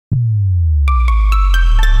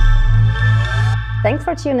Thanks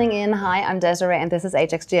for tuning in. Hi, I'm Desiree and this is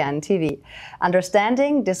HXGN TV.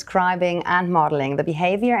 Understanding, describing and modeling the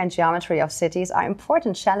behavior and geometry of cities are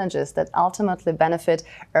important challenges that ultimately benefit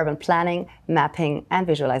urban planning, mapping and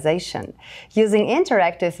visualization. Using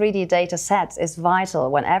interactive 3D data sets is vital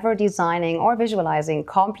whenever designing or visualizing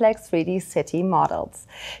complex 3D city models.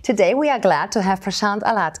 Today we are glad to have Prashant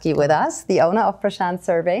Alatgi with us, the owner of Prashant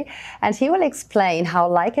Survey, and he will explain how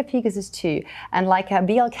Leica Pegasus 2 and Leica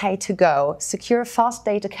BLK2GO secure fast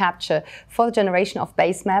data capture for the generation of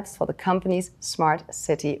base maps for the company's smart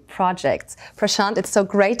city projects. Prashant, it's so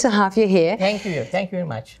great to have you here. Thank you very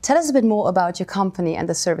much. Tell us a bit more about your company and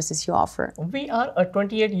the services you offer. We are a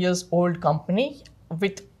 28 years old company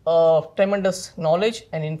with tremendous knowledge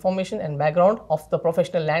and information and background of the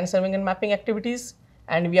professional land surveying and mapping activities,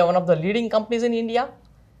 and we are one of the leading companies in India.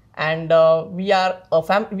 And we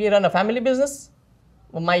run a family business.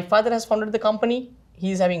 My father has founded the company.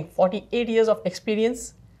 He is having 48 years of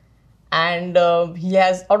experience, and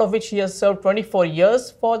out of which he has served 24 years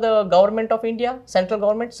for the government of India, central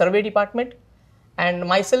government, survey department. And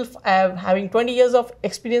myself, I am having 20 years of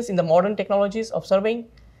experience in the modern technologies of surveying,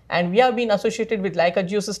 and we have been associated with Leica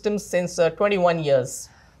Geosystems since 21 years.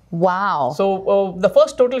 Wow. So our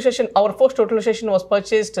first total session was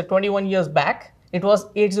purchased 21 years back. It was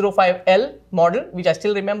 805L model, which I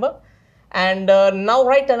still remember. And now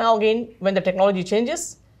again, when the technology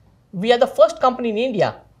changes, we are the first company in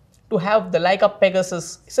India to have the Leica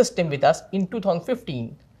Pegasus system with us in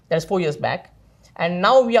 2015. That is 4 years back. And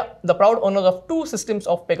now we are the proud owners of 2 systems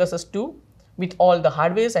of Pegasus 2 with all the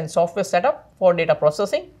hardware and software setup for data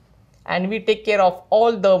processing. And we take care of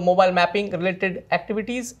all the mobile mapping related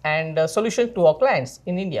activities and solutions to our clients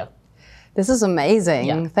in India. This is amazing.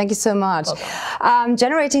 Yeah. Thank you so much.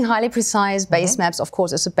 Generating highly precise base maps, of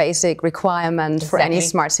course, is a basic requirement for any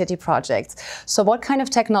smart city projects. So what kind of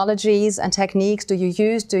technologies and techniques do you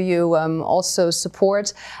use? Do you also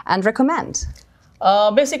support and recommend?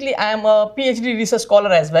 Basically, I am a PhD research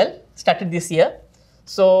scholar as well, started this year.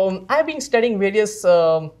 So I have been studying various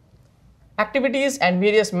activities and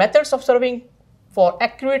various methods of surveying for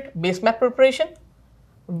accurate base map preparation.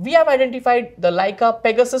 We have identified the Leica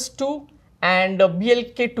Pegasus 2 and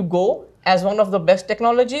BLK2GO as one of the best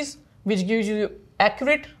technologies, which gives you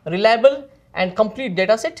accurate, reliable and complete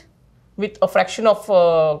data set with a fraction of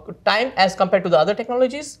time as compared to the other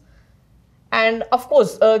technologies. And of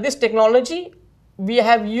course, this technology we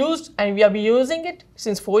have used and we have been using it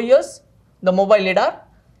since 4 years, the mobile LiDAR,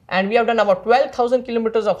 and we have done about 12,000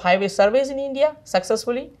 kilometers of highway surveys in India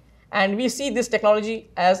successfully. And we see this technology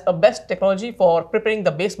as a best technology for preparing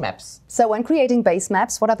the base maps. So when creating base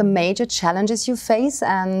maps, what are the major challenges you face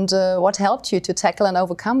and what helped you to tackle and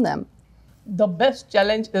overcome them? The best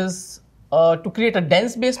challenge is to create a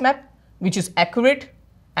dense base map, which is accurate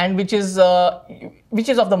and which is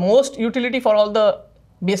of the most utility for all the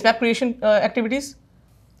base map creation activities.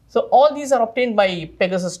 So all these are obtained by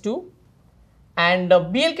Pegasus 2, and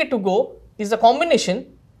BLK2GO is a combination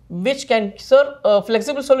which can serve a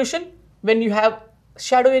flexible solution when you have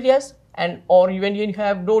shadow areas or when you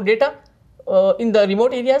have no data in the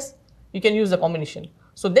remote areas. You can use the combination.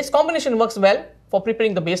 So this combination works well for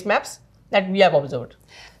preparing the base maps that we have observed.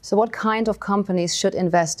 So what kind of companies should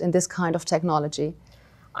invest in this kind of technology?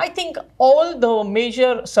 I think all the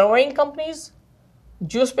major surveying companies,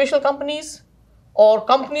 geospatial companies, or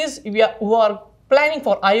companies who are planning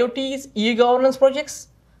for IoTs, e-governance projects,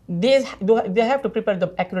 they have to prepare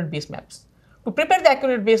the accurate base maps. To prepare the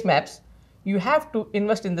accurate base maps, you have to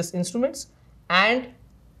invest in these instruments and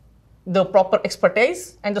the proper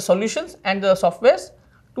expertise and the solutions and the softwares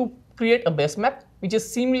to create a base map which is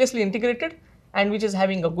seamlessly integrated and which is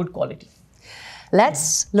having a good quality.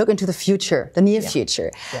 Let's look into the future, the near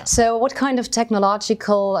future. Yeah. So what kind of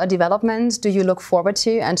technological developments do you look forward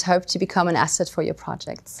to and hope to become an asset for your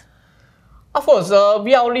projects? Of course,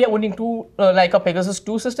 we are already owning 2 Leica Pegasus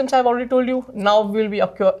 2 systems, I have already told you. Now we will be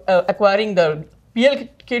acquiring the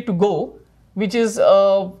BLK2GO, which is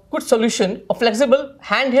a good solution, a flexible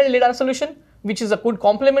handheld LiDAR solution, which is a good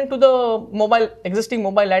complement to the existing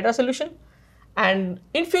mobile LiDAR solution. And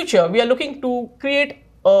in future, we are looking to create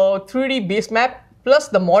a 3D base map plus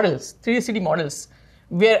the models, 3D city models,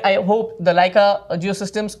 where I hope the Leica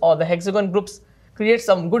Geosystems or the Hexagon groups create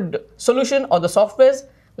some good solution or the softwares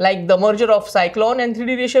like the merger of Cyclone and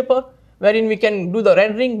 3D Reshaper, wherein we can do the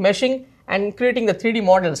rendering, meshing and creating the 3D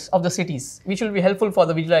models of the cities, which will be helpful for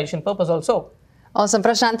the visualization purpose also. Awesome,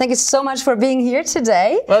 Prashant. Thank you so much for being here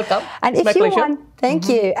today. Welcome. And if you want, thank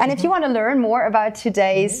you. And if you want to learn more about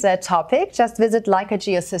today's topic, just visit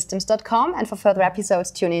leicageosystems.com, and for further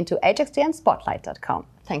episodes, tune in to hxgnspotlight.com.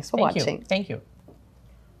 Thanks for watching. Thank you.